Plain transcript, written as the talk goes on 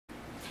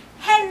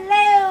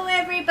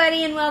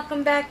everybody, and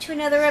welcome back to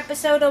another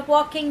episode of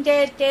Walking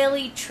Dead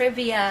Daily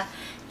Trivia.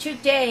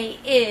 Today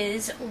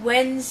is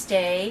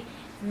Wednesday,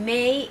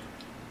 May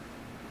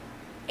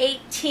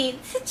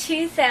 18th,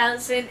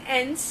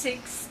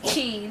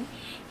 2016.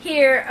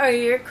 Here are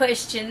your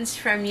questions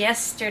from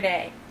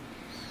yesterday.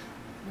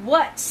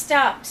 What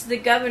stops the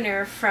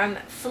governor from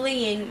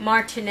fleeing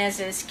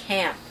Martinez's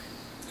camp?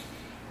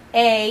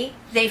 A.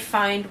 They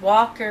find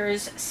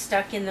walkers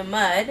stuck in the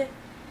mud.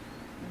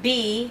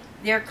 B.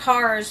 Their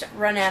cars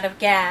run out of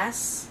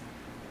gas.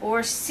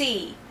 Or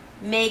C.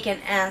 Megan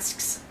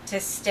asks to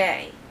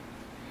stay.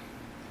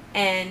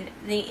 And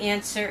the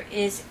answer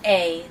is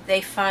A.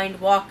 They find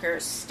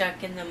walkers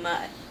stuck in the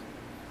mud.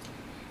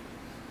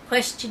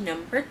 Question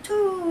number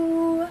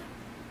 2.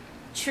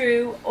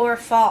 True or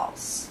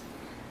false?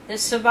 The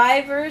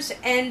survivors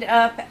end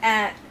up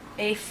at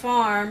a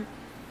farm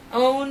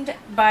owned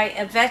by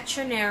a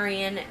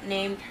veterinarian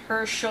named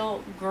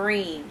Herschel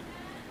Green.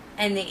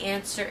 And the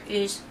answer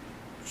is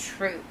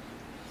true.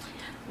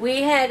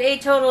 We had a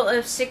total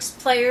of 6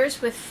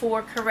 players with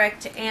 4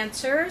 correct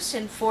answers.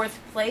 In 4th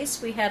place,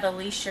 we had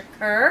Alicia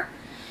Kerr.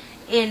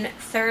 In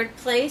 3rd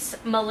place,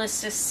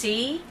 Melissa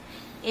C.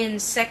 In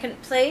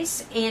 2nd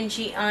place,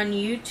 Angie on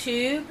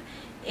YouTube.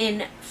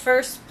 In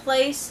 1st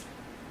place,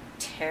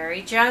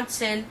 Terry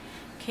Johnson.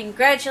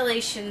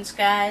 Congratulations,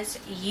 guys.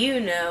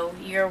 You know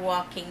you're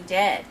Walking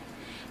Dead.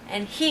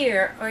 And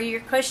here are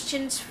your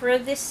questions for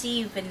this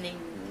evening.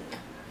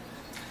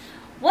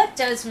 What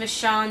does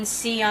Michonne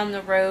see on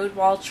the road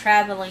while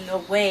traveling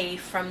away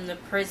from the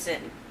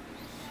prison?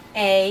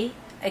 A.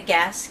 A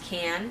gas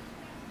can.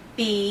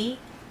 B.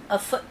 A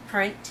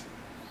footprint.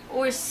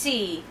 Or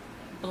C.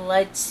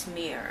 Blood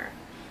smear.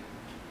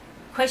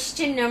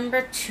 Question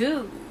number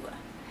 2.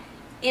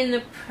 In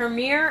the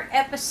premiere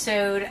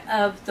episode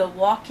of The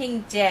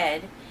Walking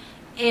Dead,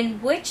 in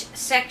which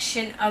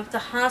section of the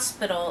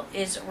hospital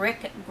is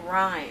Rick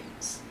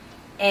Grimes?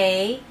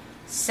 A.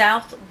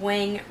 South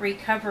Wing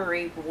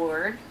Recovery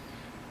Ward.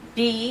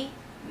 B.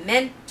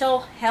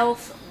 Mental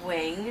Health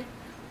Wing.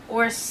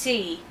 Or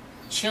C.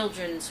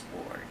 Children's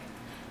Ward.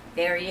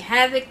 There you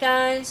have it,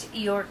 guys.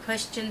 Your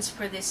questions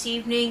for this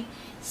evening.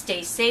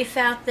 Stay safe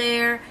out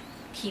there.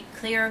 Keep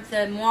clear of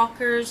the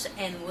walkers,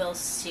 and we'll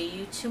see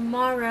you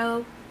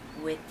tomorrow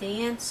with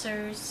the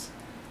answers.